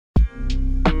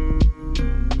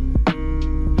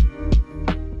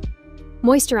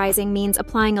Moisturizing means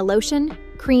applying a lotion,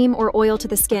 cream, or oil to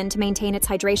the skin to maintain its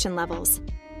hydration levels.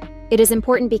 It is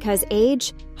important because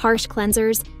age, harsh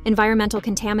cleansers, environmental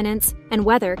contaminants, and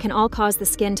weather can all cause the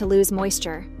skin to lose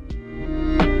moisture.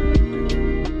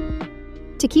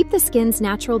 To keep the skin's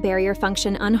natural barrier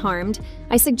function unharmed,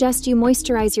 I suggest you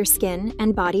moisturize your skin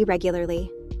and body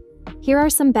regularly. Here are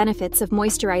some benefits of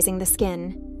moisturizing the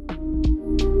skin.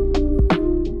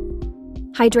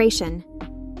 Hydration.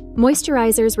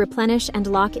 Moisturizers replenish and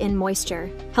lock in moisture,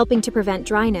 helping to prevent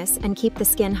dryness and keep the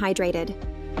skin hydrated.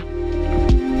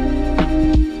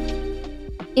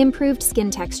 Improved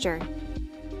skin texture.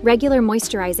 Regular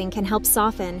moisturizing can help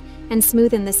soften and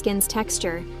smoothen the skin's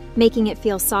texture, making it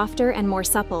feel softer and more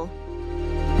supple.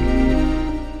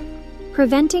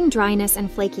 Preventing dryness and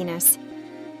flakiness.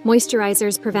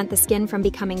 Moisturizers prevent the skin from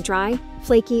becoming dry,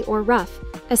 flaky, or rough,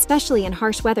 especially in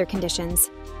harsh weather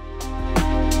conditions.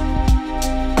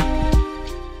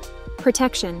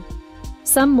 Protection.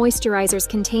 Some moisturizers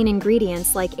contain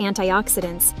ingredients like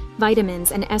antioxidants,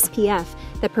 vitamins, and SPF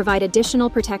that provide additional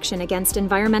protection against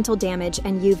environmental damage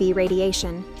and UV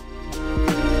radiation.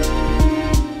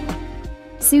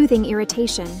 Soothing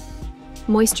irritation.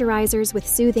 Moisturizers with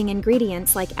soothing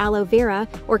ingredients like aloe vera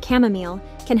or chamomile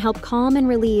can help calm and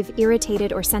relieve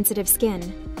irritated or sensitive skin.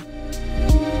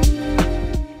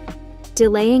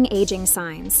 Delaying aging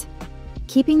signs.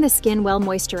 Keeping the skin well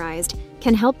moisturized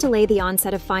can help delay the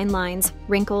onset of fine lines,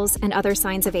 wrinkles, and other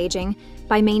signs of aging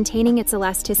by maintaining its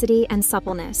elasticity and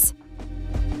suppleness.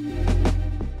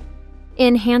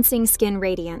 Enhancing skin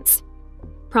radiance.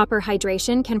 Proper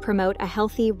hydration can promote a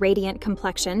healthy, radiant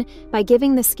complexion by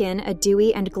giving the skin a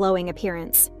dewy and glowing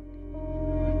appearance.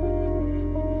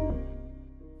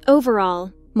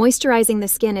 Overall, moisturizing the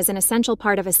skin is an essential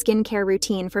part of a skincare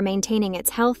routine for maintaining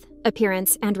its health,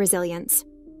 appearance, and resilience.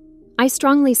 I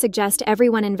strongly suggest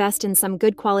everyone invest in some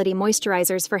good quality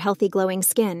moisturizers for healthy glowing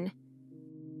skin.